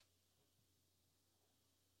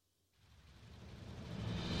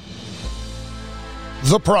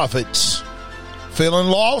The Prophets. Feeling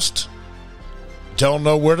lost? Don't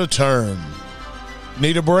know where to turn.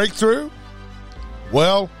 Need a breakthrough?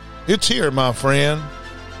 Well, it's here, my friend.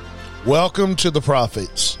 Welcome to The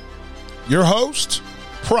Prophets. Your host,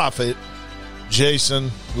 Prophet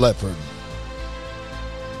Jason Leopard.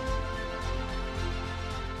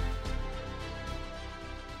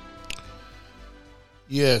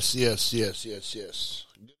 Yes.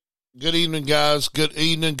 Good evening, guys. Good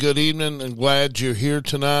evening, and glad you're here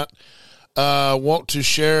tonight. I want to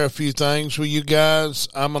share a few things with you guys.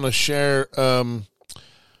 I'm going to share a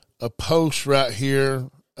post right here.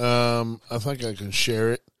 I think I can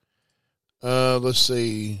share it. Let's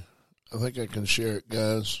see. I think I can share it,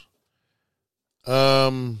 guys.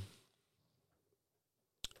 Well,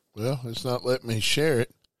 it's not letting me share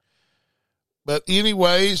it. But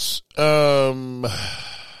anyways, well,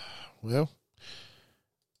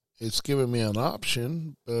 it's giving me an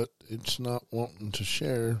option, but it's not wanting to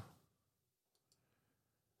share.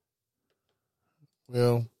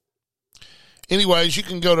 Well, anyways, you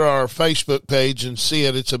can go to our Facebook page and see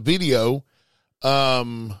it. It's a video.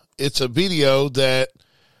 It's a video that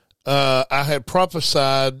I had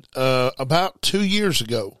prophesied about 2 years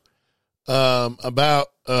ago about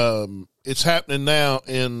it's happening now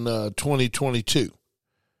in 2022.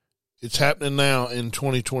 It's happening now in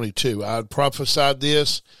 2022. I had prophesied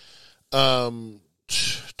this 2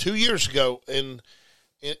 years ago, and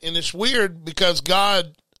it's weird because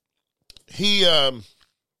God, He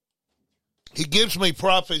gives me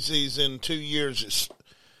prophecies in 2 years. It's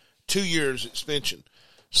 2 years extension.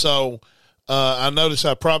 So I noticed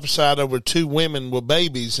I prophesied over 2 women with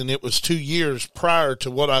babies, and it was 2 years prior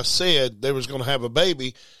to what I said they was going to have a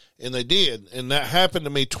baby, and they did. And that happened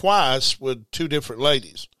to me twice with 2 different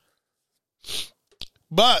ladies.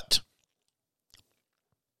 But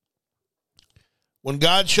when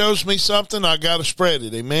God shows me something, I got to spread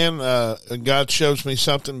it. Amen. And God shows me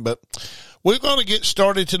something, but we're going to get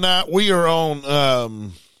started tonight. We are on,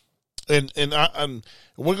 and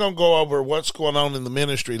we're going to go over what's going on in the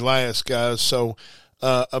ministry last, guys. So,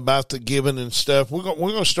 about the giving and stuff, we're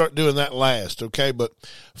going to start doing that last. Okay. But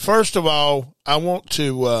first of all, I want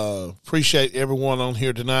to, appreciate everyone on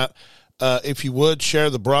here tonight. If you would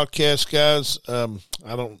share the broadcast, guys.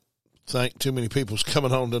 I don't think too many people's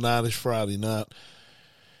coming on tonight. It's Friday night.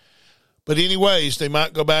 But anyways, they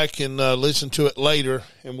might go back and listen to it later,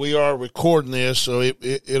 and we are recording this, so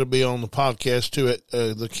it'll be on the podcast too at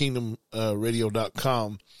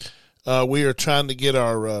thekingdomradio.com. We are trying to get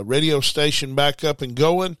our radio station back up and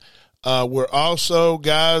going. We're also,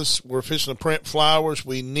 guys, we're fixing to print flyers.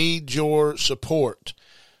 We need your support.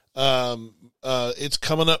 It's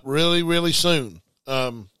coming up really, really soon.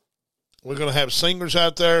 We're going to have singers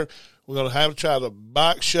out there. We're going to try the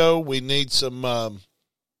bike show. We need some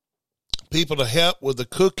people to help with the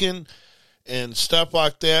cooking and stuff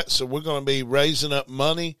like that. So we're going to be raising up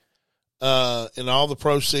money, and all the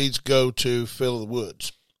proceeds go to Fill the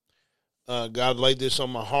Woods. God laid this on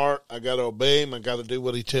my heart. I got to obey him. I got to do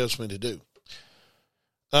what he tells me to do.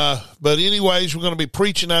 But anyways, we're going to be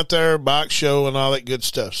preaching out there, bike show, and all that good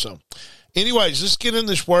stuff. So anyways, let's get in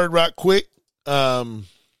this word right quick.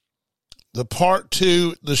 The part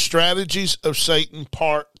 2, the strategies of Satan,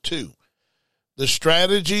 part 2. The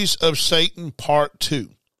strategies of Satan, part 2.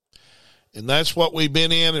 And that's what we've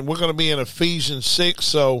been in, and we're going to be in Ephesians 6.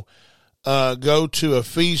 So go to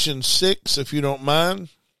Ephesians 6 if you don't mind.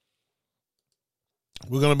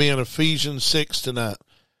 We're going to be in Ephesians 6 tonight.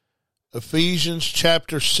 Ephesians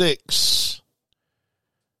chapter 6.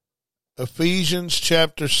 Ephesians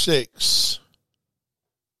chapter 6.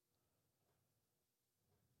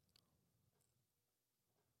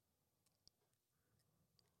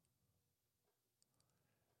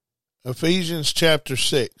 Ephesians chapter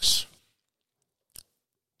 6.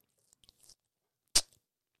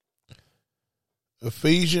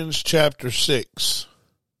 Ephesians chapter 6.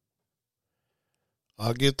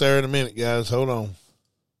 I'll get there in a minute, guys. Hold on.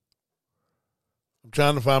 I'm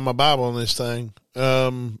trying to find my Bible on this thing.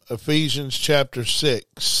 Ephesians chapter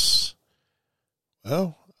 6.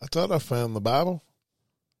 Well, I thought I found the Bible.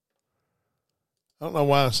 I don't know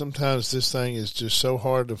why sometimes this thing is just so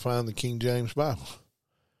hard to find the King James Bible.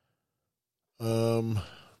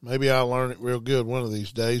 Maybe I'll learn it real good one of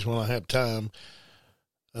these days when I have time.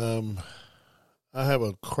 I have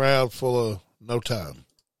a crowd full of no time.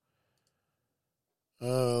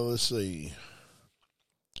 Let's see.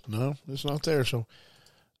 No, it's not there. So,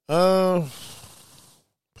 pooey.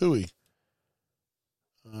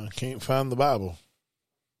 I can't find the Bible.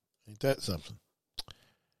 Ain't that something?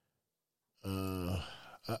 I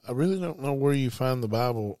really don't know where you find the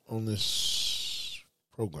Bible on this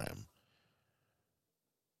program.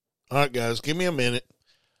 All right, guys, give me a minute.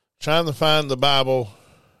 Trying to find the Bible.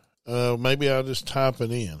 Maybe I'll just type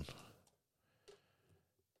it in.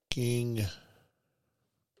 King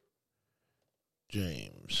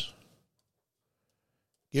James.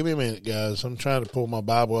 Give me a minute, guys. I'm trying to pull my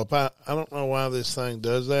Bible up. I don't know why this thing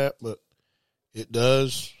does that, but it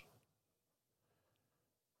does.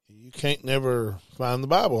 You can't never find the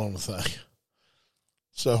Bible on the thing.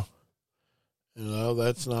 So,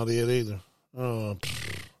 that's not it either. Oh,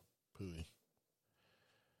 pooey.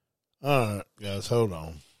 All right, guys, hold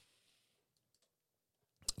on.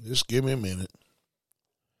 Just give me a minute.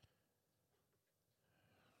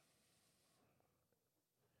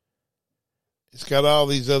 It's got all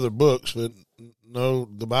these other books, but no,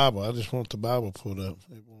 the Bible. I just want the Bible pulled up.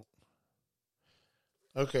 It won't.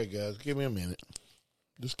 Okay, guys, give me a minute.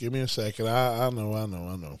 Just give me a second. I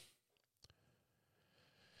know.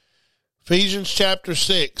 Ephesians chapter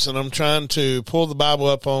 6, and I'm trying to pull the Bible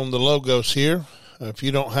up on the Logos here. If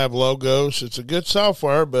you don't have Logos, it's a good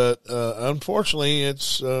software, but unfortunately,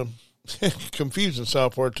 it's confusing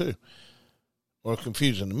software too, or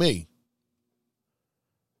confusing to me.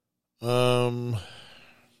 I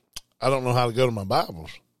don't know how to go to my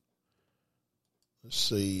Bibles. Let's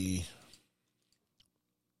see.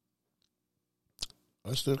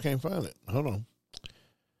 I still can't find it. Hold on.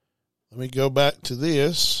 Let me go back to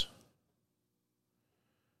this.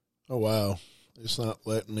 Oh, wow. It's not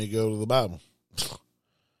letting me go to the Bible.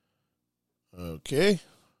 Okay.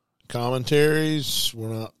 Commentaries. We're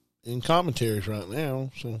not in commentaries right now.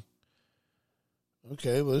 So,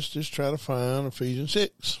 okay, let's just try to find Ephesians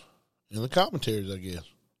 6 in the commentaries, I guess.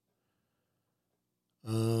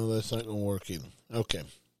 That's not going to work either. Okay.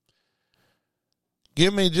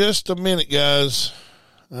 Give me just a minute, guys.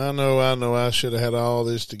 I know. I should have had all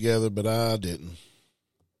this together, but I didn't.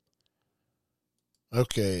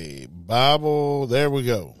 Okay, Bible. There we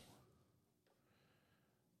go.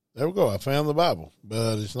 I found the Bible,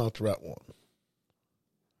 but it's not the right one.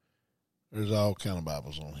 There's all kind of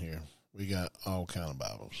Bibles on here. We got all kind of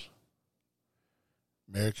Bibles.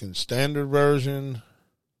 American Standard Version.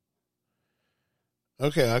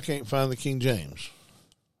 Okay, I can't find the King James.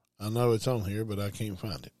 I know it's on here, but I can't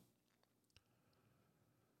find it.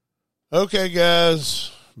 Okay,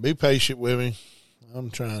 guys, be patient with me. I'm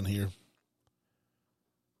trying here.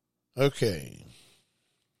 Okay.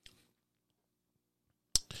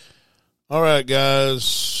 All right,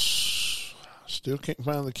 guys. Still can't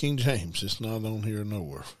find the King James. It's not on here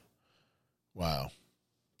nowhere. Wow.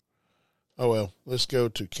 Oh, well, let's go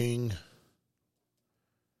to King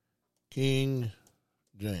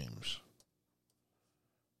James.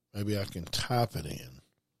 Maybe I can type it in.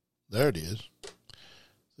 There it is.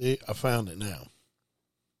 See, I found it now.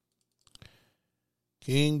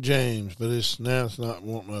 King James, but it's not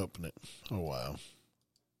wanting to open it. Oh, wow.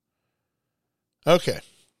 Okay.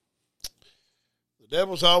 The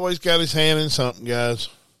devil's always got his hand in something, guys.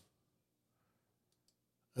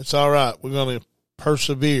 That's all right. We're going to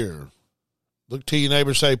persevere. Look to your neighbor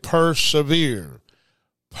and say, persevere.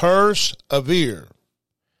 Persevere.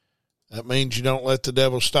 That means you don't let the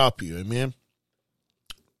devil stop you. Amen?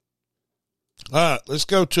 All right, let's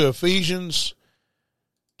go to Ephesians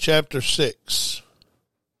chapter 6.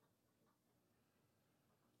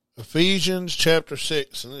 Ephesians chapter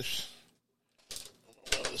 6. And this, I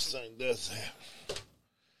don't know what this thing does that.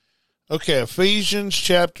 Okay, Ephesians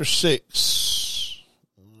chapter 6.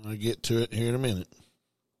 I'll get to it here in a minute.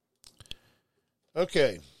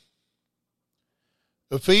 Okay.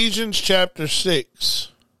 Ephesians chapter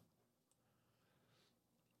 6.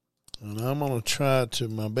 And I'm going to try to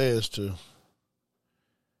my best to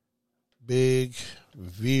big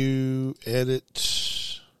view edit.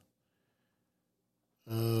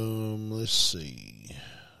 Let's see.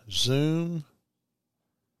 Zoom.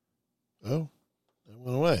 Oh, that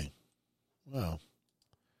went away. Wow.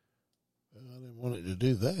 I didn't want it to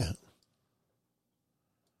do that.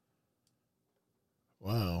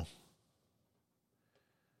 Wow.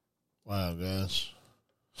 Wow, guys.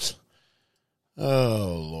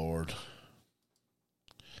 Oh, Lord.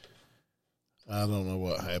 I don't know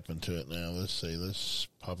what happened to it now. Let's see. Let's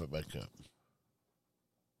pop it back up.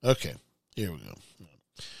 Okay. Here we go.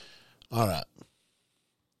 All right.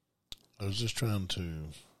 I was just trying to...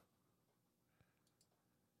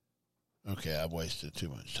 Okay, I've wasted too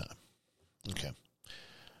much time. Okay.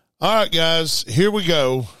 All right, guys. Here we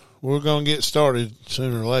go. We're going to get started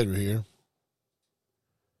sooner or later here.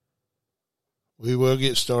 We will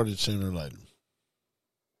get started sooner or later.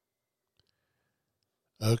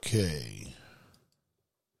 Okay.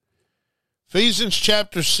 Ephesians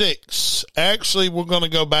chapter 6. Actually, we're going to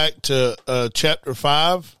go back to chapter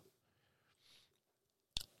 5.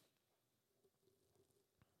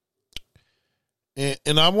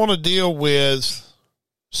 and I want to deal with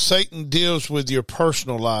Satan deals with your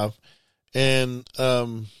personal life. And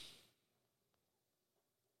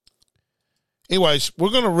anyways, we're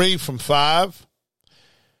going to read from 5.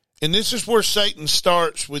 And this is where Satan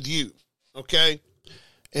starts with you, okay?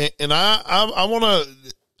 And I want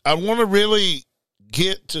to really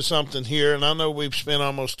get to something here. And I know we've spent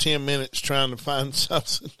almost 10 minutes trying to find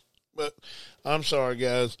something, but I'm sorry,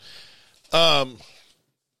 guys. I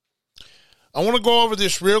want to go over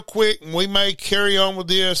this real quick, and we may carry on with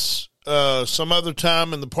this some other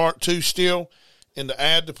time in the part 2 still, and to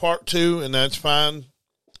add to part 2, and that's fine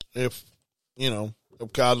if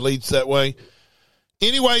God leads that way.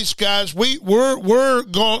 Anyways, guys, we're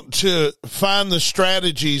going to find the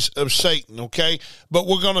strategies of Satan, okay? But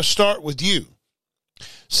we're going to start with you.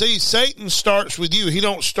 See, Satan starts with you. He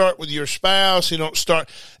don't start with your spouse. He don't start.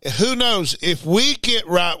 Who knows? If we get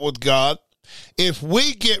right with God,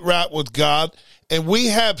 and we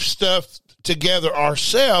have stuff together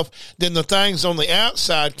ourselves, then the things on the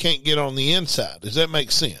outside can't get on the inside. Does that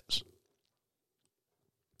make sense?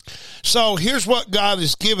 So here's what God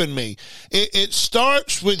has given me. It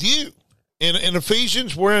starts with you. In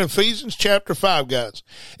Ephesians, we're in Ephesians chapter 5, guys.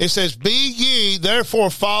 It says, "Be ye therefore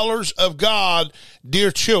followers of God, dear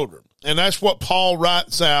children." And that's what Paul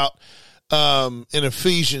writes out in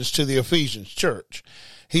Ephesians to the Ephesians church.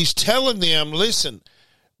 He's telling them, listen,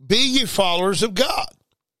 be ye followers of God.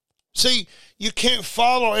 See, you can't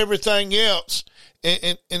follow everything else.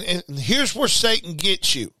 And here's where Satan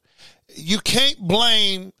gets you. You can't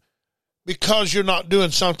blame because you're not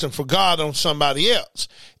doing something for God on somebody else.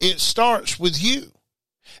 It starts with you.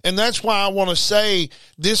 And that's why I want to say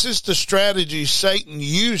this is the strategy Satan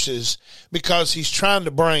uses, because he's trying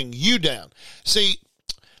to bring you down. See,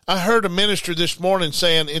 I heard a minister this morning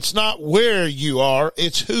saying it's not where you are,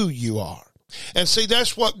 it's who you are. And see,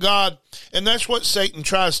 that's what God, and that's what Satan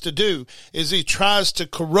tries to do, is he tries to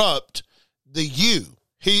corrupt the you.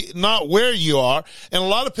 Not where you are. And a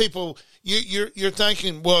lot of people, you're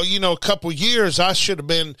thinking, well, a couple years I should have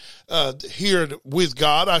been here with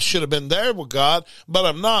God. I should have been there with God, but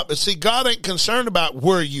I'm not. But see, God ain't concerned about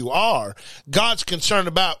where you are. God's concerned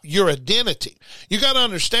about your identity. You got to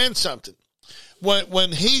understand something.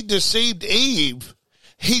 When he deceived Eve,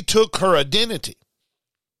 he took her identity.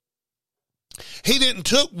 He didn't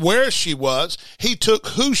took where she was. He took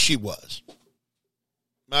who she was.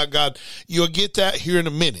 My God, you'll get that here in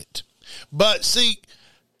a minute. But see,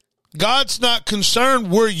 God's not concerned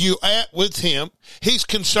where you at with him. He's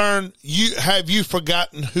concerned, have you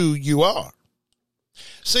forgotten who you are?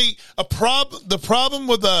 See, the problem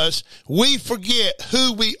with us, we forget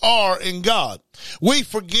who we are in God. We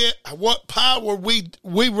forget what power we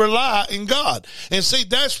rely in God. And see,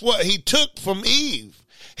 that's what he took from Eve.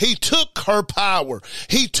 He took her power.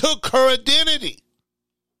 He took her identity.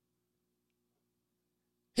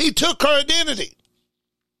 He took her identity.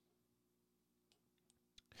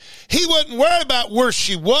 He wasn't worried about where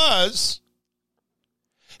she was.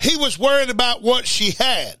 He was worried about what she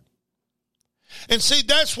had. And see,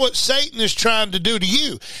 that's what Satan is trying to do to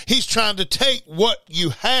you. He's trying to take what you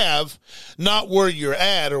have, not where you're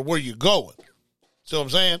at or where you're going. See what I'm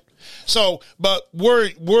saying? So, but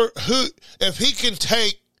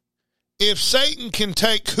if Satan can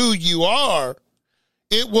take who you are,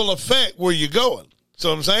 it will affect where you're going. See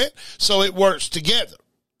what I'm saying? So it works together.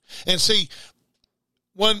 And see,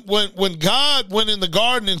 when God went in the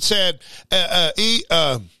garden and said,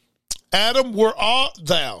 Adam, where art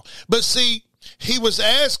thou? But see, he was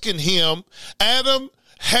asking him, Adam,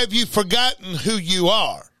 have you forgotten who you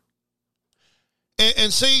are?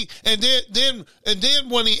 And then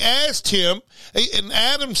when he asked him, and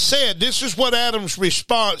Adam said, this is what Adam's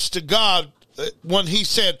response to God, when he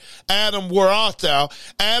said, Adam, where art thou?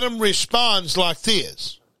 Adam responds like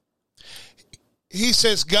this. He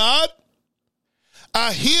says, God,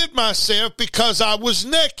 I hid myself because I was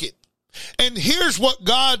naked. And here's what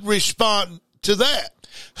God responded to that.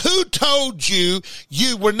 Who told you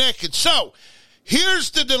you were naked? So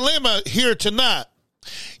here's the dilemma here tonight.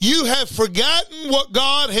 You have forgotten what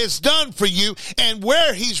God has done for you and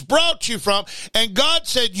where he's brought you from. And God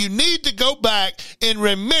said you need to go back and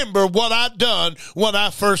remember what I done when I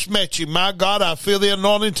first met you. My God, I feel the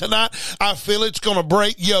anointing tonight. I feel it's going to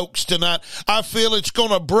break yokes tonight. I feel it's going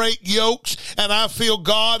to break yokes. And I feel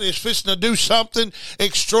God is fixing to do something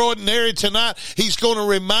extraordinary tonight. He's going to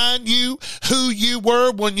remind you who you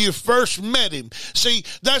were when you first met him. See,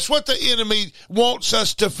 that's what the enemy wants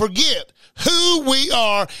us to forget. who we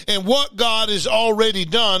are and what God has already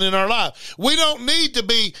done in our life. We don't need to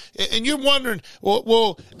be, and you're wondering,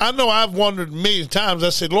 well, I know I've wondered a million times. I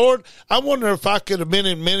said, Lord, I wonder if I could have been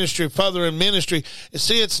in ministry, further in ministry. And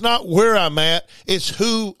see, it's not where I'm at, it's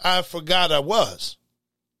who I forgot I was.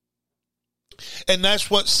 And that's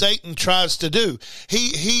what Satan tries to do.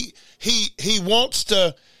 He wants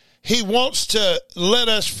to let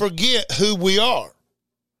us forget who we are.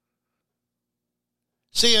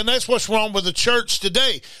 See, and that's what's wrong with the church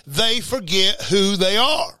today. They forget who they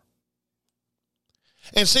are.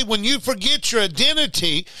 And see, when you forget your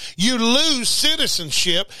identity, you lose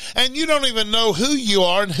citizenship, and you don't even know who you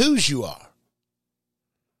are and whose you are.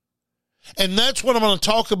 And that's what I'm going to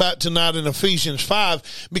talk about tonight in Ephesians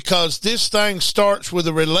 5, because this thing starts with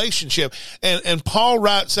a relationship. And Paul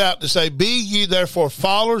writes out to say, be ye therefore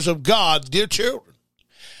followers of God, dear children,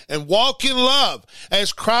 and walk in love,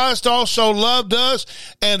 as Christ also loved us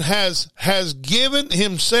and has given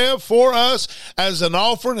himself for us as an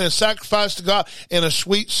offering and sacrifice to God and a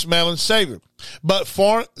sweet smelling savor. But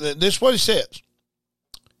this is what he says.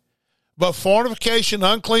 But fornication,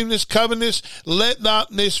 uncleanness, covetousness, let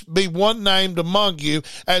not this be one named among you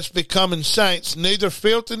as becoming saints, neither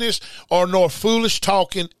filthiness or nor foolish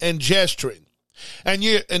talking and gesturing. And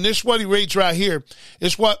this is what he reads right here.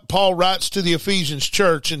 It's what Paul writes to the Ephesians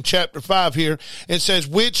church in chapter 5 here. It says,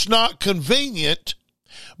 which not convenient,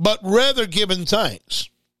 but rather giving thanks.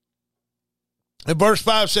 And verse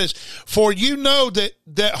 5 says, for you know that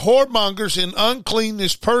whoremongers and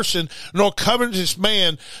uncleanness person, nor covetous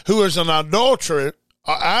man who is an adulterer,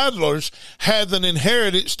 or idlers, hath an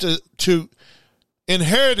inheritance to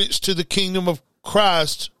the kingdom of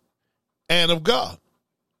Christ and of God.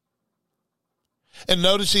 And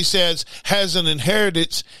notice he says, has an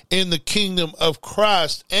inheritance in the kingdom of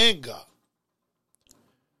Christ and God.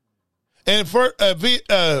 And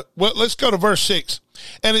let's go to verse 6.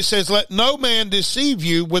 And it says, let no man deceive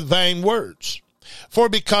you with vain words. For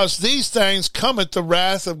because these things cometh the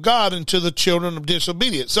wrath of God into the children of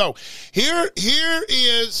disobedience. So here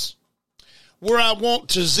is where I want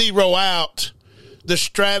to zero out the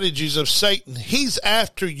strategies of Satan. He's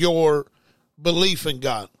after your belief in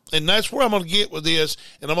God. And that's where I'm going to get with this,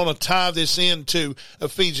 and I'm going to tie this into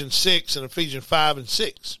Ephesians 6 and Ephesians 5 and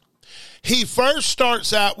 6. He first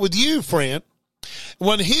starts out with you, friend.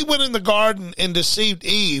 When he went in the garden and deceived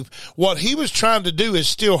Eve, what he was trying to do is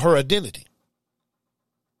steal her identity.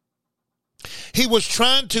 He was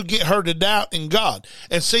trying to get her to doubt in God.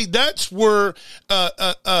 And see, that's where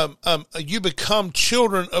you become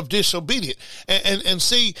children of disobedience. And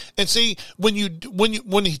see, when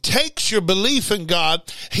he takes your belief in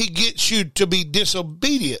God, he gets you to be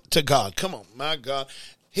disobedient to God. Come on, my God.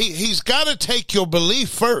 He's got to take your belief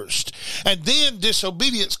first, and then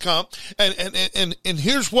disobedience come. And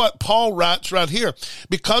here's what Paul writes right here.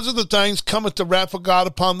 Because of the things cometh the wrath of God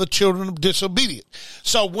upon the children of disobedience.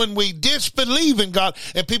 So when we disbelieve in God,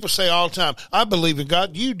 and people say all the time, I believe in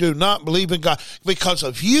God. You do not believe in God. Because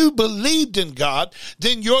if you believed in God,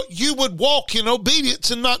 then you would walk in obedience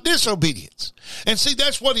and not disobedience. And see,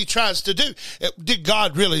 that's what he tries to do. Did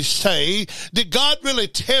God really say? Did God really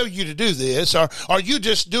tell you to do this? Or are you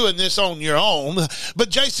just doing this on your own? But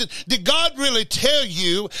Jason, did God really tell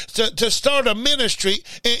you to start a ministry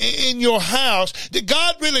in your house? Did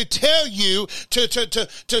God really tell you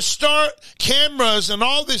to start cameras and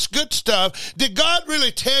all this good stuff? Did God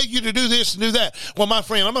really tell you to do this and do that? Well, my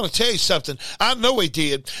friend, I'm going to tell you something. I know he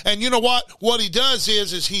did. And you know what? What he does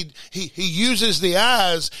is he uses the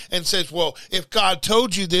eyes and says, well, if God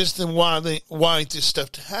told you this, then why ain't this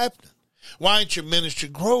stuff happening? Why ain't your ministry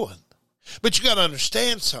growing? But you got to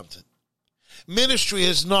understand something. Ministry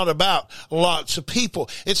is not about lots of people.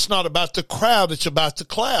 It's not about the crowd. It's about the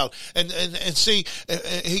cloud. And see,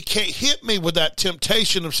 he can't hit me with that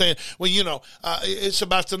temptation of saying, well, it's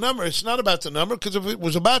about the number. It's not about the number, because if it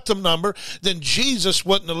was about the number, then Jesus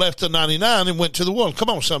wouldn't have left the 99 and went to the one. Come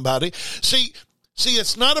on, somebody. See,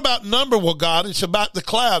 it's not about number with God. It's about the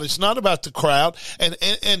cloud. It's not about the crowd. And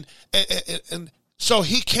so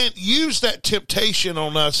he can't use that temptation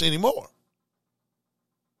on us anymore.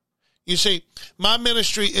 You see, my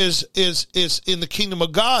ministry is in the kingdom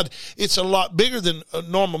of God. It's a lot bigger than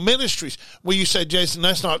normal ministries. Well, you say, Jason,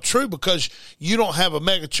 that's not true, because you don't have a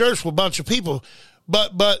mega church with a bunch of people.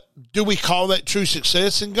 But do we call that true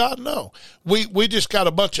success in God? No. We just got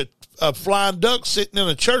a bunch of flying ducks sitting in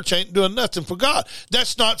a church ain't doing nothing for God.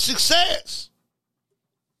 That's not success.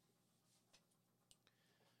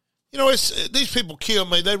 You know, these people kill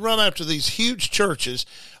me. They run after these huge churches,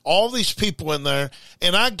 all these people in there,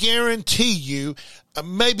 and I guarantee you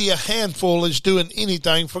maybe a handful is doing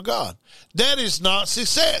anything for God. That is not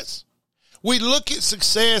success. We look at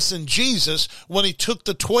success in Jesus when he took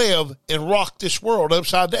the 12 and rocked this world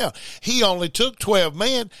upside down. He only took 12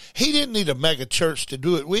 men. He didn't need a mega church to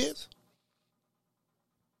do it with.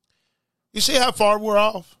 You see how far we're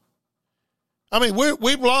off? I mean,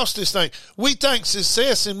 we've lost this thing. We think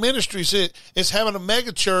success in ministries is having a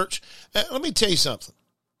mega church. Let me tell you something.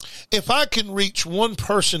 If I can reach one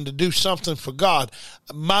person to do something for God,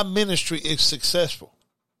 my ministry is successful.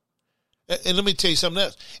 And let me tell you something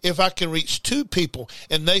else. If I can reach 2 people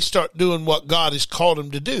and they start doing what God has called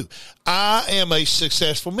them to do, I am a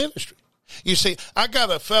successful ministry. You see, I got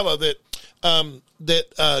a fella that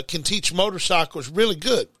can teach motorcycles really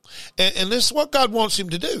good. And this is what God wants him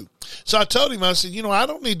to do. So I told him, I said, I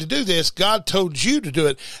don't need to do this. God told you to do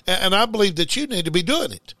it. And I believe that you need to be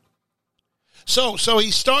doing it. So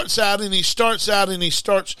he starts out doing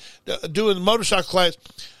the motorcycle class.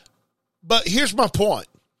 But here's my point.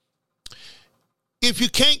 If you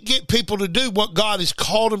can't get people to do what God has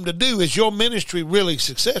called them to do, is your ministry really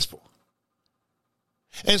successful?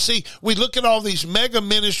 And see, we look at all these mega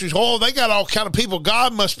ministries. Oh, they got all kind of people.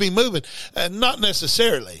 God must be moving. Not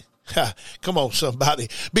necessarily. Come on, somebody.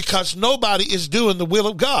 Because nobody is doing the will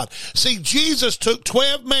of God. See, Jesus took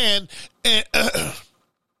 12 men and...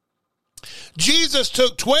 Jesus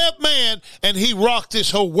took 12 men and he rocked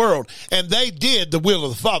this whole world, and they did the will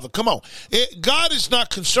of the Father. Come on. God is not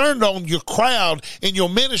concerned on your crowd in your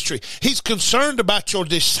ministry. He's concerned about your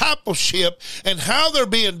discipleship and how they're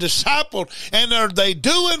being discipled, and are they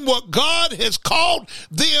doing what God has called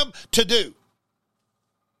them to do?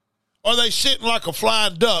 Or are they sitting like a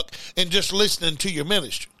flying duck and just listening to your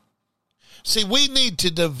ministry? See, we need to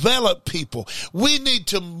develop people. We need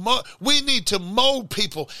to mold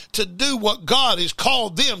people to do what God has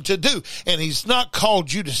called them to do. And he's not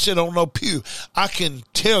called you to sit on no pew. I can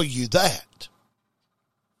tell you that.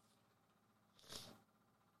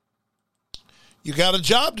 You got a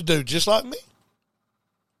job to do, just like me.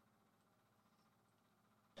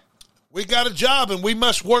 We got a job, and we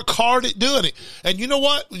must work hard at doing it. And you know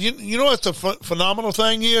what? You know what the phenomenal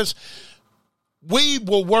thing is? We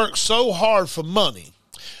will work so hard for money.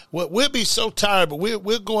 We'll be so tired, but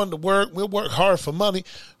we're going to work. We'll work hard for money.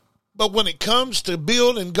 But when it comes to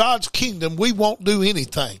building God's kingdom, we won't do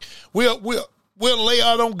anything. We'll lay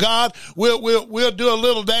out on God. We'll do a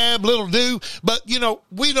little dab, little do. But,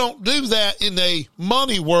 we don't do that in the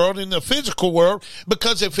money world, in the physical world,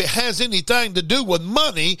 because if it has anything to do with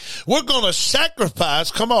money, we're going to sacrifice.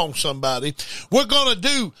 Come on, somebody. We're going to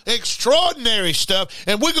do extraordinary stuff,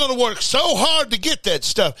 and we're going to work so hard to get that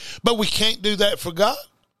stuff. But we can't do that for God.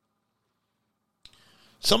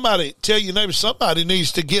 Somebody, tell your neighbor, somebody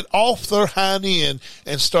needs to get off their hind end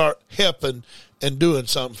and start helping and doing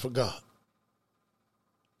something for God.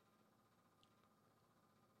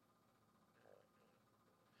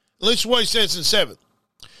 Listen to what he says in 7.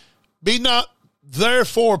 Be not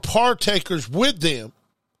therefore partakers with them,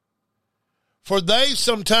 for they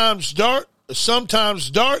sometimes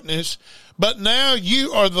darkness, but now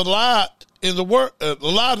you are the light in the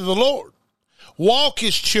light of the Lord. Walk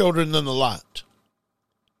as children in the light.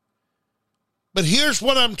 But here's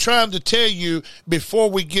what I'm trying to tell you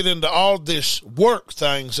before we get into all this work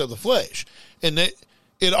things of the flesh. And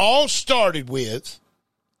it all started with,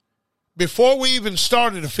 before we even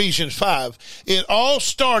started Ephesians 5, it all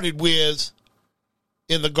started with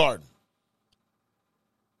in the garden.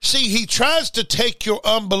 See, he tries to take your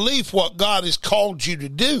unbelief, what God has called you to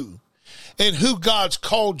do, and who God's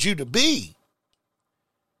called you to be.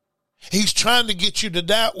 He's trying to get you to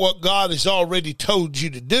doubt what God has already told you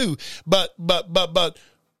to do, but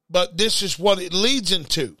this is what it leads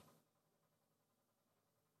into.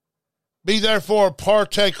 Be not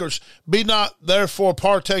therefore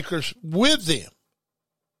partakers with them.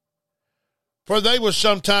 For they were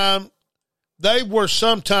sometimes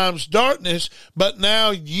darkness, but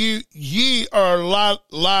now ye are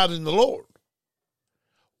light in the Lord.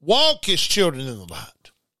 Walk as children in the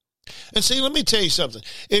light. And see, let me tell you something.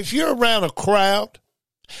 If you're around a crowd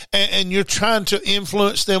and you're trying to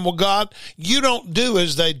influence them with God, you don't do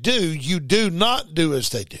as they do. You do not do as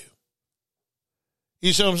they do.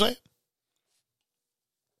 You see what I'm saying?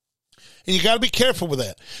 And you got to be careful with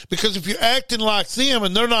that, because if you're acting like them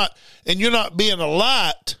and you're not being a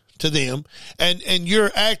light to them, and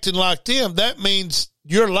you're acting like them, that means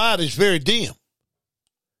your light is very dim.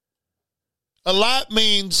 A light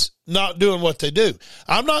means not doing what they do.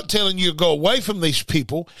 I'm not telling you to go away from these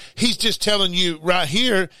people. He's just telling you right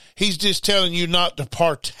here, he's just telling you not to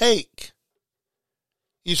partake.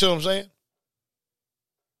 You see what I'm saying?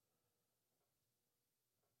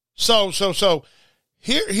 So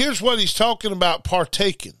here's what he's talking about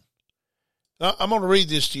partaking. Now, I'm going to read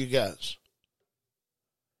this to you guys.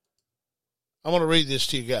 I want to read this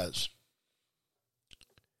to you guys.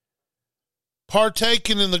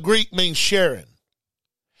 Partaking in the Greek means sharing,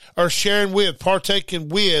 or sharing with, partaking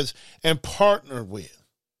with, and partner with.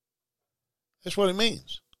 That's what it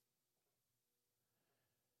means.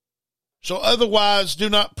 So otherwise, do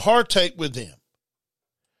not partake with them.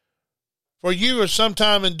 For you are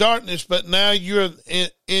sometime in darkness, but now you are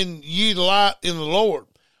in ye light in the Lord.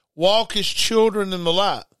 Walk as children in the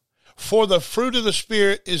light. For the fruit of the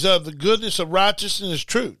Spirit is of the goodness of righteousness and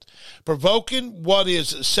truth, provoking what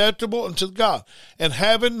is acceptable unto God, and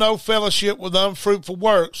having no fellowship with unfruitful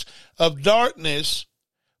works of darkness,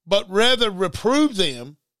 but rather reprove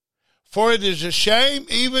them. For it is a shame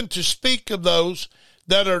even to speak of those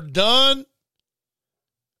that are done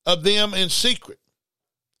of them in secret.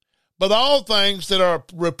 But all things that are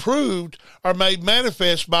reproved are made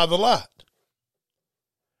manifest by the light.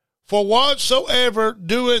 For whatsoever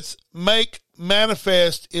doeth make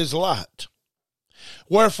manifest is light.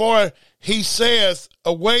 Wherefore he saith,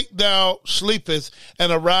 Awake thou sleepest,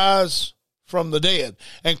 and arise from the dead,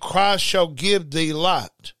 and Christ shall give thee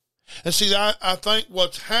light. And see, I think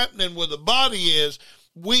what's happening with the body is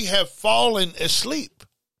we have fallen asleep.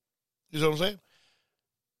 You know what I'm saying?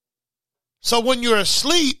 So when you're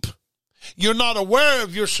asleep, you're not aware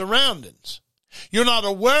of your surroundings. You're not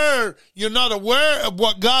aware of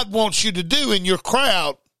what God wants you to do in your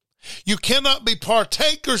crowd. You cannot be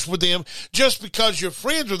partakers with them just because you're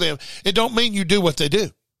friends with them. It don't mean you do what they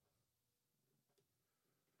do.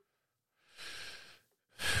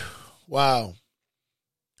 Wow.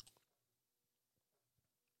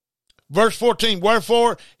 Verse 14,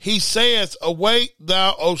 wherefore he saith, Awake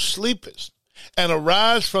thou, O sleepest, and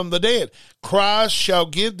arise from the dead. Christ shall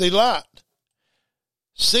give thee light.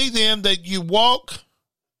 See then that you walk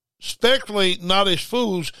spectrally, not as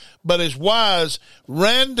fools, but as wise,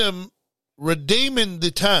 redeeming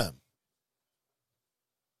the time.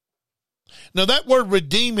 Now that word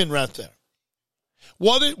redeeming right there.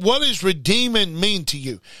 What does redeeming mean to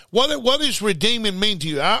you? What does redeeming mean to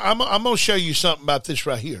you? I'm going to show you something about this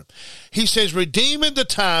right here. He says, redeeming the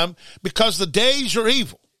time because the days are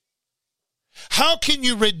evil. How can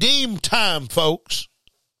you redeem time, folks?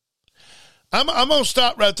 I'm going to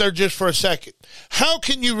stop right there just for a second. How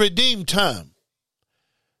can you redeem time?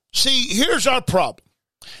 See, here's our problem.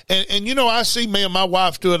 And you know, I see me and my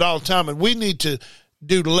wife do it all the time, and we need to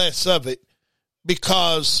do less of it,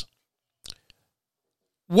 because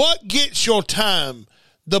what gets your time?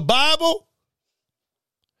 The Bible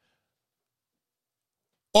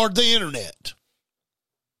or the internet?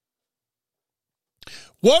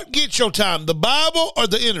 What gets your time? The Bible or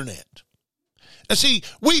the internet? And see,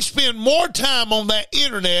 we spend more time on that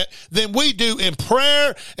internet than we do in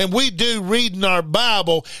prayer, and we do reading our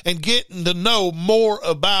Bible and getting to know more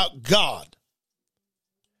about God.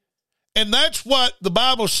 And that's what the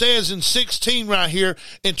Bible says in 16 right here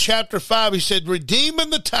in chapter 5. He said, redeeming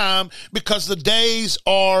the time because the days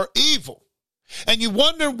are evil. And you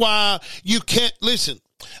wonder why you can't listen.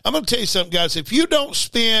 I'm going to tell you something, guys. If you don't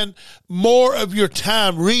spend more of your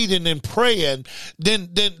time reading and praying, then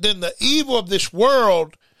the evil of this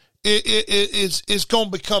world is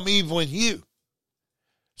going to become evil in you.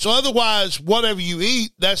 So otherwise, whatever you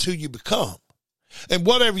eat, that's who you become. And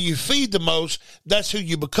whatever you feed the most, that's who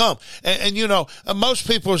you become. And you know, most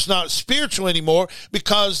people is not spiritual anymore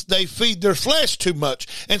because they feed their flesh too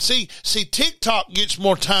much. And see, TikTok gets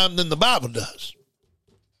more time than the Bible does.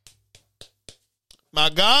 My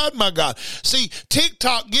God. See,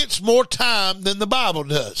 TikTok gets more time than the Bible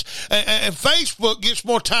does. And Facebook gets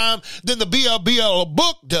more time than the BLBL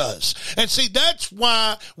book does. And see, that's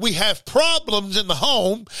why we have problems in the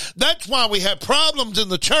home. That's why we have problems in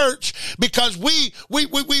the church, because we're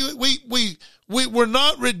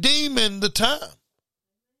not redeeming the time.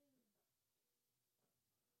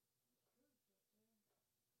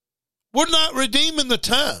 We're not redeeming the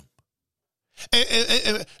time.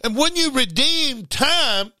 And when you redeem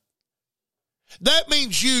time, that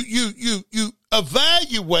means you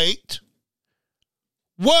evaluate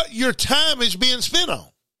what your time is being spent on.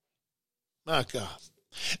 My God.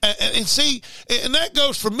 And see, and that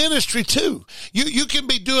goes for ministry too. You can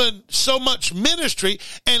be doing so much ministry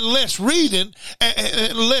and less reading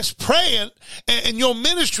and less praying, and your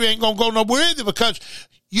ministry ain't going to go nowhere either, because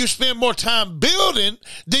you spend more time building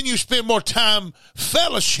than you spend more time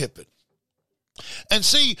fellowshipping. And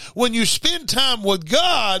see, when you spend time with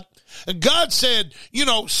God, God said, you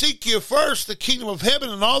know, seek ye first the kingdom of heaven,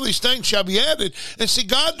 and all these things shall be added. And see,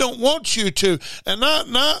 God don't want you to, and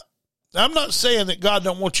I'm not saying that God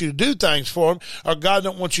don't want you to do things for him, or God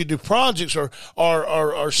don't want you to do projects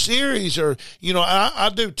or series, or,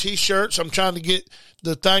 I do T-shirts. I'm trying to get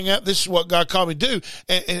the thing out. This is what God called me to do.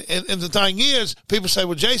 And the thing is, people say,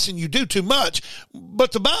 well, Jason, you do too much.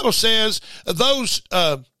 But the Bible says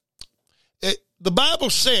the Bible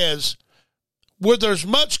says, where there's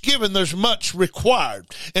much given, there's much required.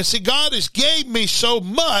 And see, God has gave me so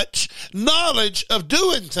much knowledge of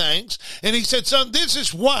doing things. And he said, son, this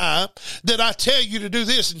is why that I tell you to do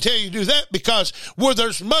this and tell you to do that, because where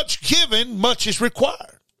there's much given, much is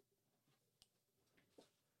required.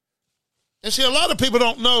 And see, a lot of people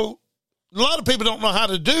don't know how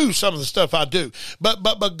to do some of the stuff I do,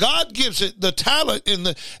 but God gives it the talent and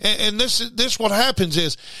this what happens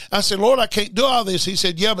is, I said, Lord, I can't do all this. He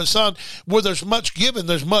said, yeah, but son, where there's much given,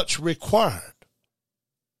 there's much required.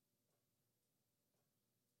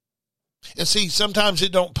 And see, sometimes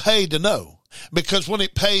it don't pay to know, because when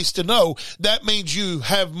it pays to know, that means you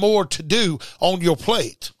have more to do on your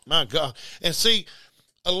plate. My God. And see,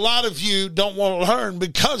 a lot of you don't want to learn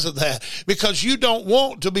because of that, because you don't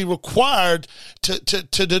want to be required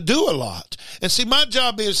to do a lot. And see, my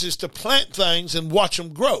job is to plant things and watch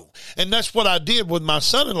them grow. And that's what I did with my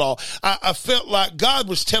son-in-law. I felt like God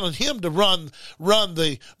was telling him to run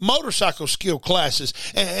the motorcycle skill classes,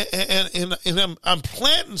 and I'm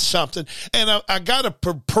planting something, and I got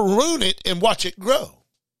to prune it and watch it grow.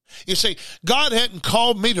 You see, God hadn't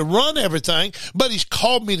called me to run everything, but he's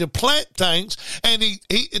called me to plant things. And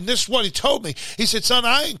and this is what he told me. He said, son,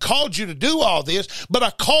 I ain't called you to do all this, but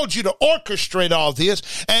I called you to orchestrate all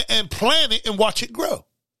this and plant it and watch it grow.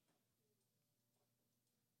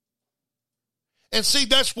 And see,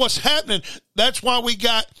 that's what's happening. That's why we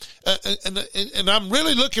got, and I'm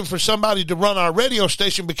really looking for somebody to run our radio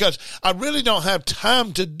station, because I really don't have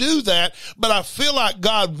time to do that. But I feel like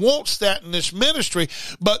God wants that in this ministry.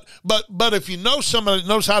 But if you know somebody that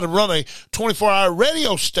knows how to run a 24-hour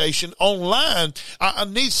radio station online, I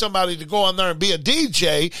need somebody to go on there and be a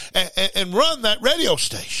DJ and run that radio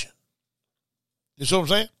station. You see what I'm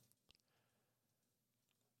saying?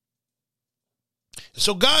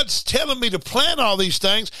 So God's telling me to plan all these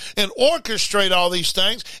things and orchestrate all these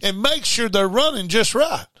things and make sure they're running just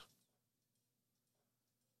right.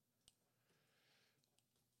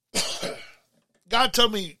 God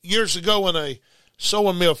told me years ago in a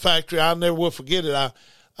sewing mill factory, I never will forget it.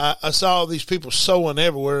 I saw all these people sewing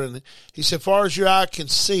everywhere, and he said, far as your eye can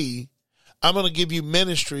see, I'm going to give you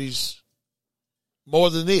ministries more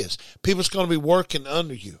than this. People's going to be working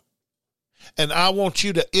under you. And I want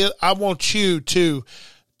you to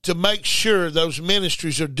make sure those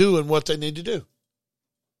ministries are doing what they need to do.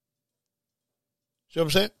 See what I'm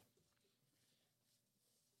saying?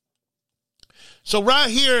 So right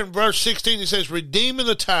here in verse 16, it says, redeeming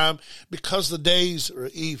the time because the days are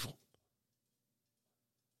evil.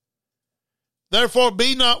 Therefore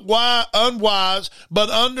be not unwise, but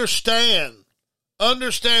understanding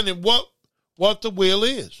what the will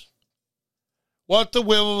is. What the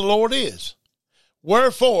will of the Lord is.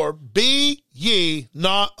 Wherefore, be ye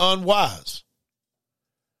not unwise,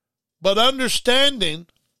 but understanding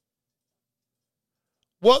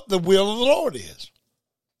what the will of the Lord is.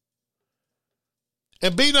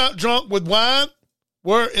 And be not drunk with wine,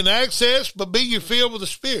 where in excess, but be ye filled with the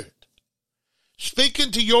Spirit.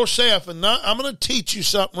 Speaking to yourself, and I'm going to teach you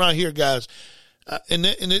something right here, guys.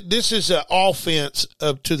 This is an offense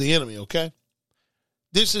to the enemy, okay?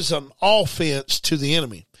 This is an offense to the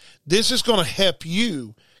enemy. This is going to help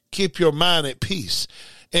you keep your mind at peace.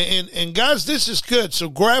 And guys, this is good. So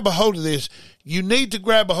grab a hold of this. You need to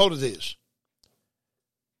grab a hold of this.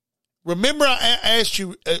 Remember, I asked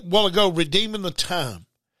you a while ago, redeeming the time.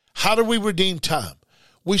 How do we redeem time?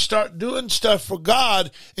 We start doing stuff for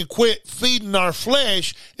God and quit feeding our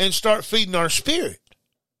flesh and start feeding our spirit.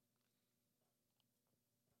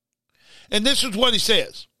 And this is what he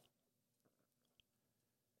says.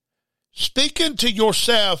 Speaking to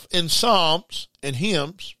yourself in psalms and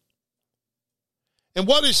hymns. And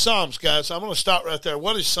what is psalms, guys? I'm going to stop right there.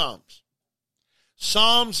 What is psalms?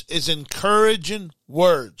 Psalms is encouraging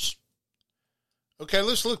words. Okay,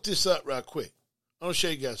 let's look this up right quick. I want to show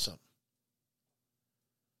you guys something.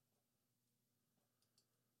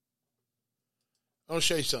 I want to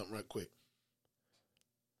show you something right quick.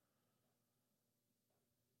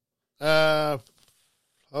 Hold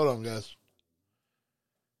on, guys.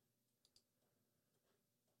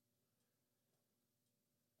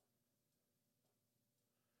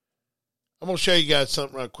 I'm going to show you guys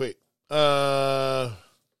something right quick.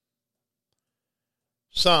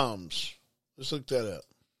 Psalms. Let's look that up.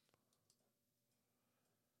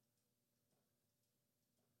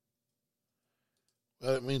 I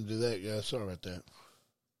didn't mean to do that, guys. Sorry about that.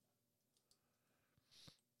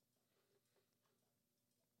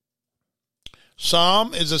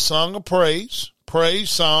 Psalm is a song of praise. Praise,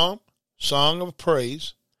 psalm, song of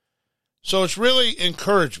praise. So it's really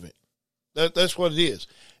encouragement. That's what it is.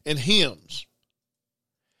 And hymns.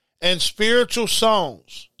 And spiritual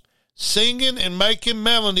songs. Singing and making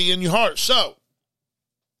melody in your heart. So,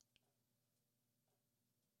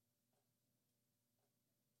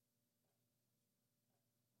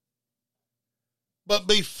 but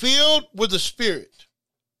be filled with the Spirit.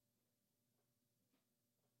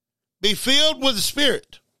 Be filled with the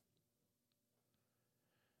Spirit.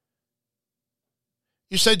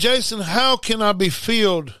 You say, Jason, how can I be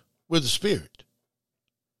filled with the Spirit?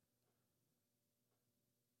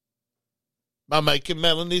 By making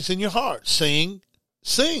melodies in your heart. Sing.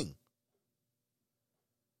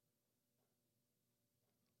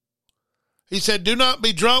 He said, do not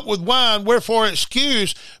be drunk with wine, wherefore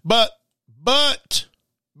excuse, but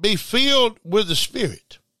be filled with the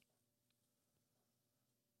Spirit.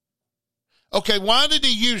 Okay, why did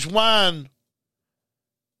he use wine?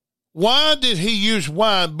 Why did he use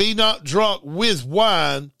wine? Be not drunk with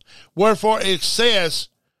wine, wherefore excess,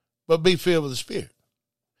 but be filled with the Spirit.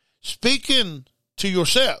 Speaking to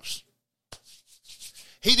yourselves.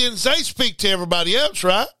 He didn't say speak to everybody else,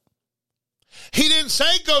 right? He didn't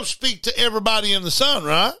say go speak to everybody in the sun,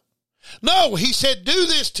 right? No, he said do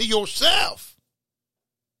this to yourself.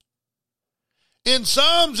 In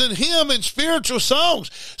psalms and hymn and spiritual songs.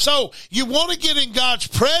 So you want to get in God's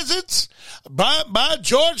presence? By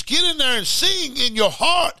George, get in there and sing in your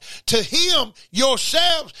heart to him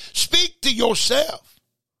yourself. Speak to yourself.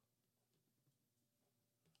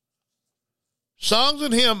 Songs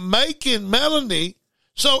and hymn making melody.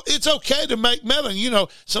 So it's okay to make melody. You know,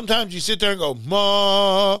 sometimes you sit there and go,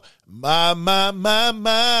 my,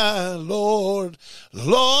 Lord,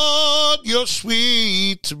 Lord, you're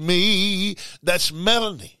sweet to me. That's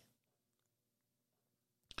melody.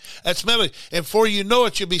 That's melody. And before you know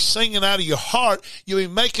it, you'll be singing out of your heart. You'll be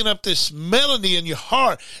making up this melody in your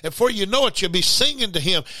heart. And before you know it, you'll be singing to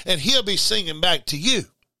him, and he'll be singing back to you.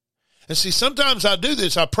 And see, sometimes I do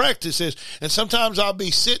this, I practice this, and sometimes I'll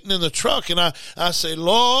be sitting in the truck and I say,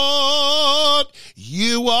 Lord,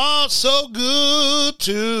 you are so good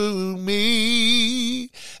to me.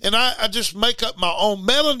 And I just make up my own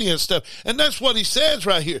melody and stuff. And that's what he says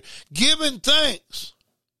right here, giving thanks.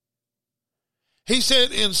 He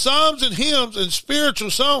said in psalms and hymns and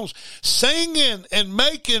spiritual songs, singing and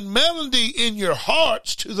making melody in your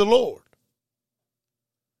hearts to the Lord.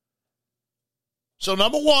 So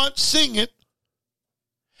number one, sing it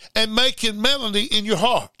and making melody in your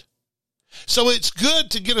heart. So it's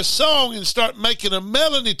good to get a song and start making a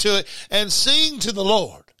melody to it and sing to the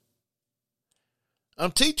Lord.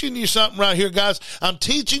 I'm teaching you something right here, guys. I'm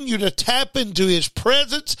teaching you to tap into his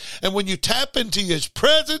presence. And when you tap into his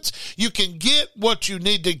presence, you can get what you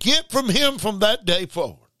need to get from him from that day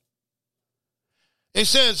forward. It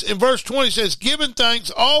says in verse 20, it says, giving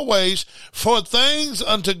thanks always for things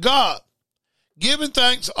unto God. Giving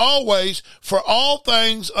thanks always for all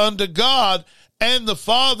things unto God and the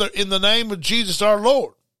Father in the name of Jesus our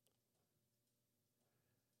Lord.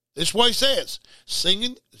 This is what he says.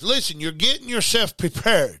 Singing, listen, you're getting yourself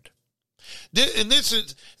prepared. And this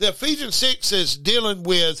is, the Ephesians 6 is dealing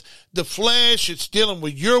with the flesh. It's dealing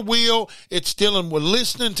with your will. It's dealing with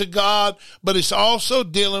listening to God. But it's also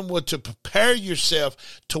dealing with to prepare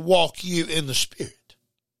yourself to walk you in the Spirit.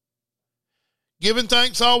 Giving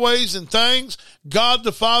thanks always in things, God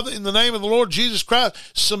the Father, in the name of the Lord Jesus Christ,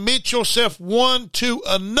 submit yourself one to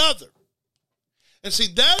another. And see,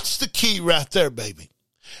 that's the key right there, baby.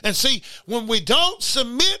 And see, when we don't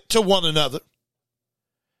submit to one another,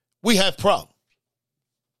 we have problems.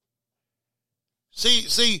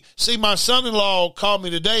 See, my son-in-law called me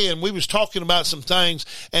today, and we was talking about some things,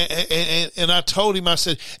 and I told him, I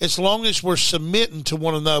said, as long as we're submitting to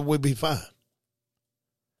one another, we'll be fine.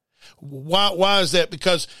 Why is that?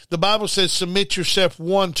 Because the Bible says submit yourself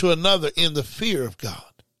one to another in the fear of God.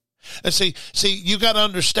 And see, you got to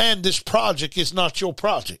understand this project is not your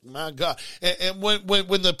project. My God. And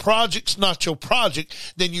when the project's not your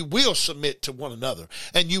project, then you will submit to one another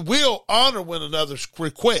and you will honor one another's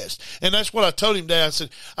request. And that's what I told him today.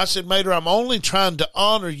 I said, Mater, I'm only trying to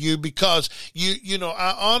honor you because you know,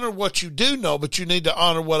 I honor what you do know, but you need to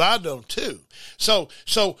honor what I don't too. So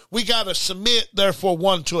we got to submit therefore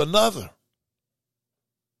one to another.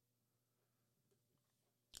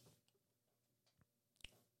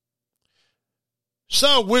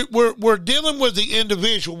 So we're dealing with the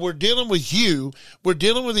individual. We're dealing with you. We're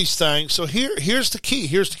dealing with these things. So here's the key.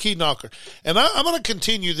 Here's the key knocker. And I'm going to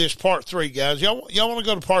continue this part 3, guys. Y'all want to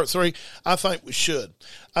go to part 3? I think we should.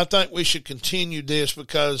 I think we should continue this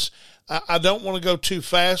because I don't want to go too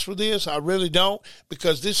fast with this. I really don't,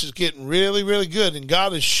 because this is getting really, really good. And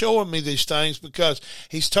God is showing me these things because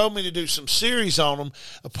he's told me to do some series on them,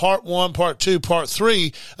 part 1, part 2, part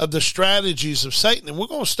 3 of the strategies of Satan. And we're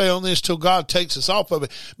going to stay on this till God takes us off of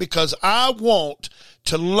it, because I want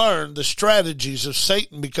to learn the strategies of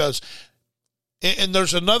Satan, because and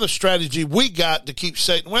there's another strategy we got to keep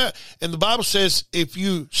Satan away. And the Bible says, if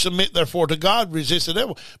you submit therefore to God, resist the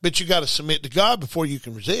devil. But you got to submit to God before you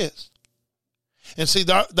can resist. And see,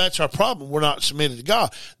 that's our problem. We're not submitted to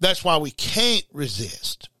God. That's why we can't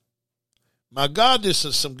resist. My God, this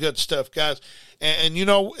is some good stuff, guys. And you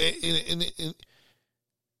know,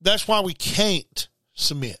 that's why we can't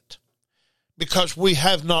submit, because we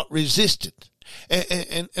have not resisted.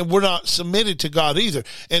 And we're not submitted to God either.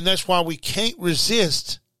 And that's why we can't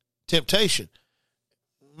resist temptation.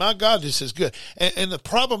 My God, this is good. And the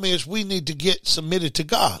problem is we need to get submitted to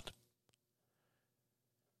God.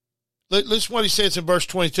 Listen to what he says in verse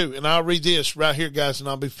 22, and I'll read this right here, guys, and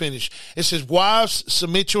I'll be finished. It says, wives,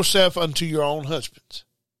 submit yourself unto your own husbands.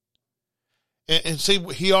 And see,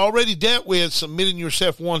 he already dealt with submitting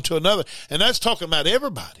yourself one to another, and that's talking about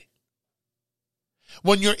everybody.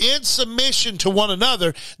 When you're in submission to one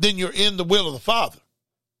another, then you're in the will of the Father.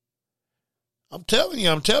 I'm telling you,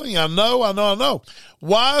 I know.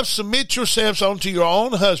 Wives, submit yourselves unto your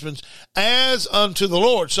own husbands as unto the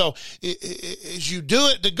Lord. So as you do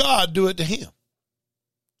it to God, do it to him.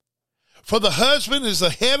 For the husband is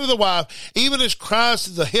the head of the wife, even as Christ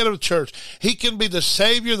is the head of the church. He can be the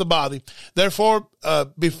Savior of the body. Therefore,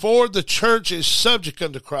 before the church is subject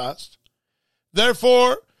unto Christ,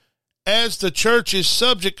 therefore, as the church is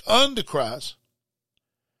subject unto Christ,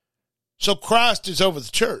 so Christ is over the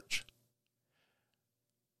church.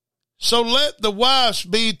 So let the wives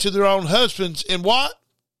be to their own husbands in what?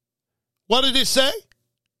 What did it say?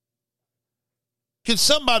 Can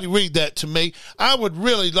somebody read that to me? I would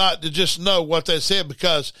really like to just know what that said,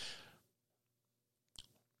 because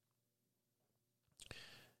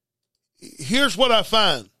here's what I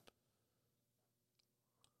find.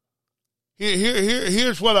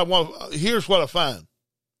 Here's what I want. Here's what I find.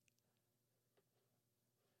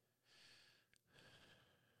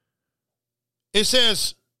 It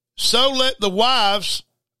says, so let the wives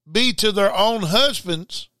be to their own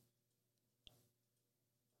husbands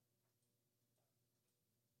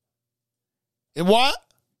in what?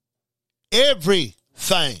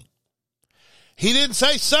 Everything. He didn't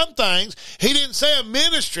say some things. He didn't say a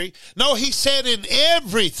ministry. No, he said in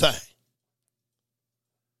everything.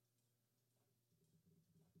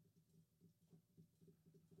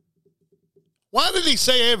 Why did he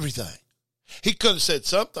say everything? He could have said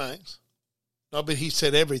some things. No, but he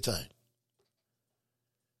said everything.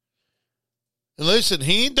 And listen,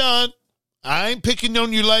 he ain't done. I ain't picking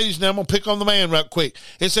on you ladies now. I'm going to pick on the man right quick.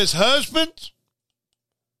 It says, husbands,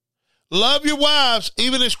 love your wives,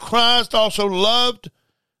 even as Christ also loved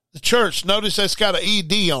the church. Notice that's got an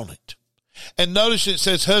ED on it. And notice it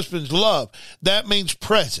says husbands love. That means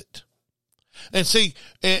present. And see,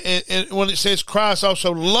 and when it says Christ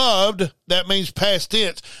also loved, that means past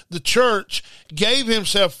tense. The church gave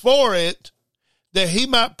himself for it, that he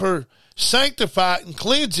might sanctify it and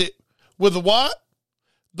cleanse it with the what?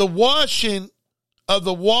 The washing of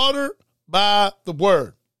the water by the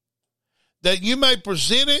word, that you may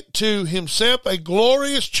present it to himself a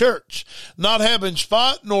glorious church, not having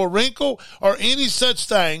spot nor wrinkle or any such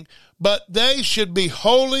thing, but they should be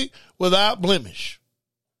holy without blemish.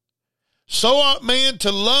 So ought men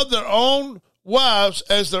to love their own wives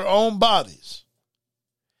as their own bodies.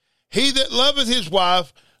 He that loveth his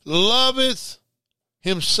wife loveth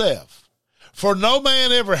himself. For no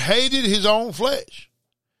man ever hated his own flesh,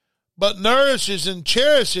 but nourishes and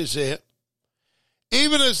cherishes it,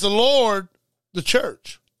 even as the Lord the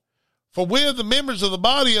church. For we are the members of the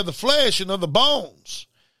body of the flesh and of the bones.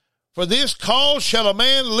 For this cause shall a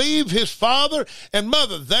man leave his father and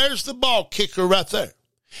mother. There's the ball kicker right there.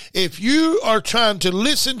 If you are trying to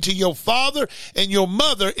listen to your father and your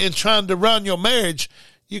mother and trying to run your marriage,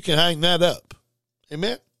 you can hang that up.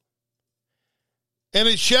 Amen. And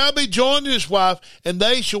it shall be joined to his wife, and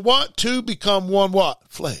they shall want to become one what?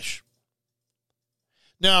 Flesh.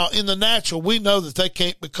 Now, in the natural, we know that they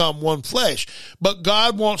can't become one flesh, but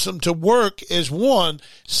God wants them to work as one,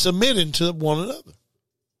 submitting to one another.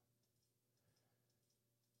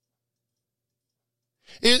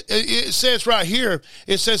 It says right here,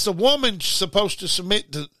 it says the woman's supposed to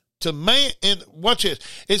submit to man. And watch this.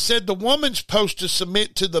 It said the woman's supposed to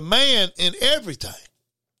submit to the man in everything.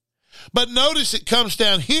 But notice it comes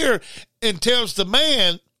down here and tells the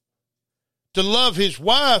man to love his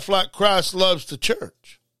wife like Christ loves the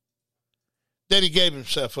church that he gave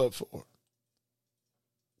himself up for.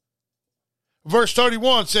 Verse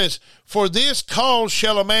 31 says, for this cause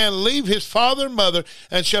shall a man leave his father and mother,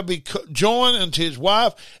 and shall be joined unto his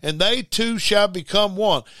wife, and they two shall become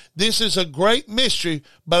one. This is a great mystery,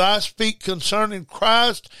 but I speak concerning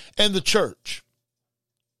Christ and the church.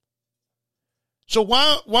 So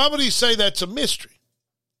why would he say that's a mystery?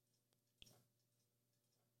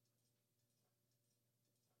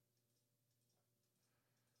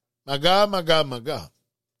 My God, my God, my God.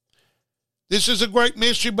 This is a great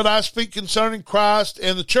mystery, but I speak concerning Christ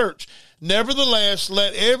and the church. Nevertheless,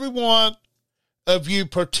 let every one of you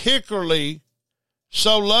particularly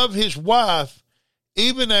so love his wife,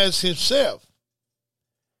 even as himself.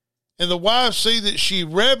 And the wife see that she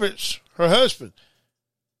reverence her husband.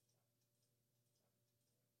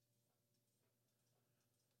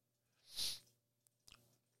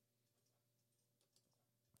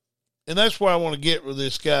 And that's where I want to get with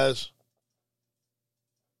this, guys.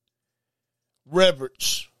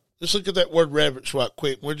 Reverence. Let's look at that word reverence right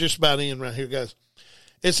quick. We're just about in right here, guys.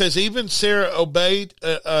 It says, even Sarah obeyed,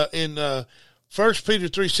 in 1 Peter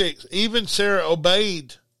 3:6, even Sarah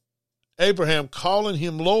obeyed Abraham, calling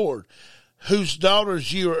him Lord, whose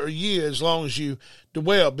daughters you are ye, as long as you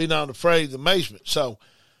dwell, be not afraid of amazement. So,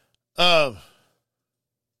 wow.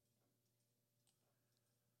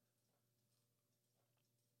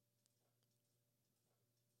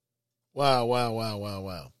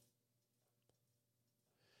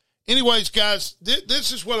 Anyways, guys,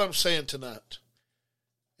 this is what I'm saying tonight.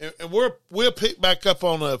 And we'll pick back up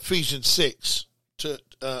on Ephesians 6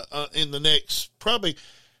 in the next, probably,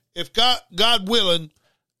 if God willing,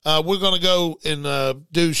 we're going to go and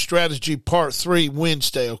do strategy part 3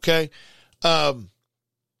 Wednesday, okay?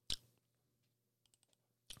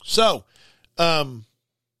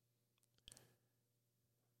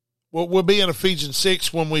 We'll be in Ephesians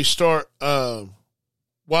 6 when we start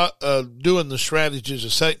doing the strategies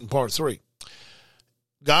of Satan part 3.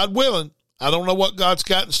 God willing, I don't know what God's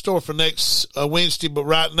got in store for next Wednesday, but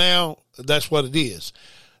right now, that's what it is.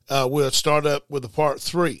 We'll start up with the part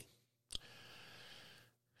 3.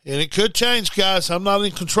 And it could change, guys. I'm not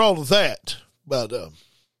in control of that. But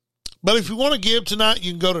if you want to give tonight,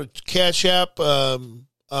 you can go to Cash App, $,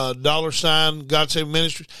 God Saving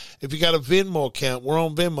Ministries. If you got a Venmo account, we're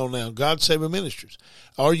on Venmo now, God Saving Ministries.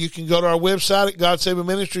 Or you can go to our website at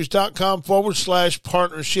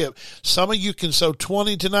GodSavingMinistries.com/partnership. Some of you can sow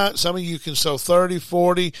 20 tonight. Some of you can sow 30,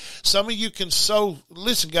 40. Some of you can sow.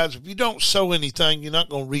 Listen, guys, if you don't sow anything, you're not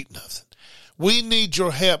going to reap nothing. We need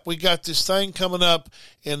your help. We got this thing coming up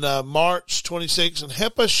in March 26th, and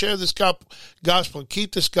help us share this gospel and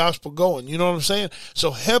keep this gospel going. You know what I'm saying?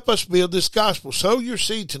 So help us build this gospel. Sow your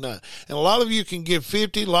seed tonight. And a lot of you can give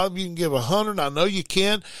 50. A lot of you can give 100. I know you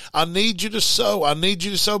can. I need you to sow. I need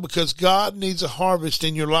you to sow because God needs a harvest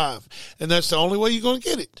in your life. And that's the only way you're going to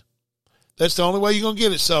get it. That's the only way you're going to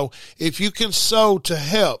get it. So if you can sow to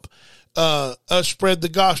help us spread the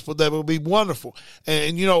gospel, that would be wonderful.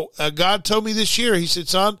 And you know, God told me this year, he said,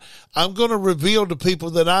 son, I'm going to reveal to people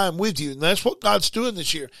that I am with you. And that's what God's doing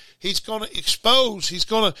this year. He's going to expose, he's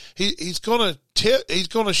going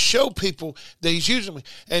to show people that he's using me.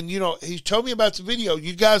 And you know, he told me about the video.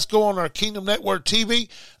 You guys go on our Kingdom Network TV.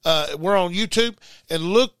 We're on YouTube, and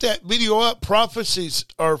look that video up. Prophecies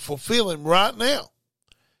are fulfilling right now.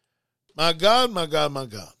 My God, my God, my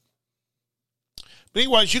God. But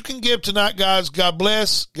anyways, you can give tonight, guys. God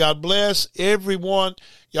bless. God bless everyone.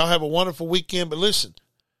 Y'all have a wonderful weekend. But listen,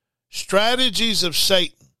 strategies of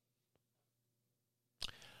Satan. I'm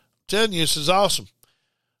telling you, this is awesome.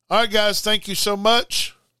 All right, guys, thank you so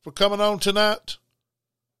much for coming on tonight.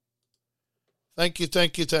 Thank you,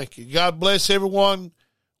 thank you, thank you. God bless everyone.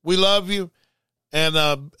 We love you. And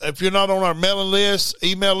if you're not on our mailing list,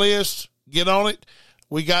 email list, get on it.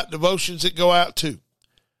 We got devotions that go out too.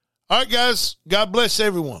 All right, guys. God bless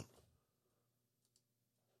everyone.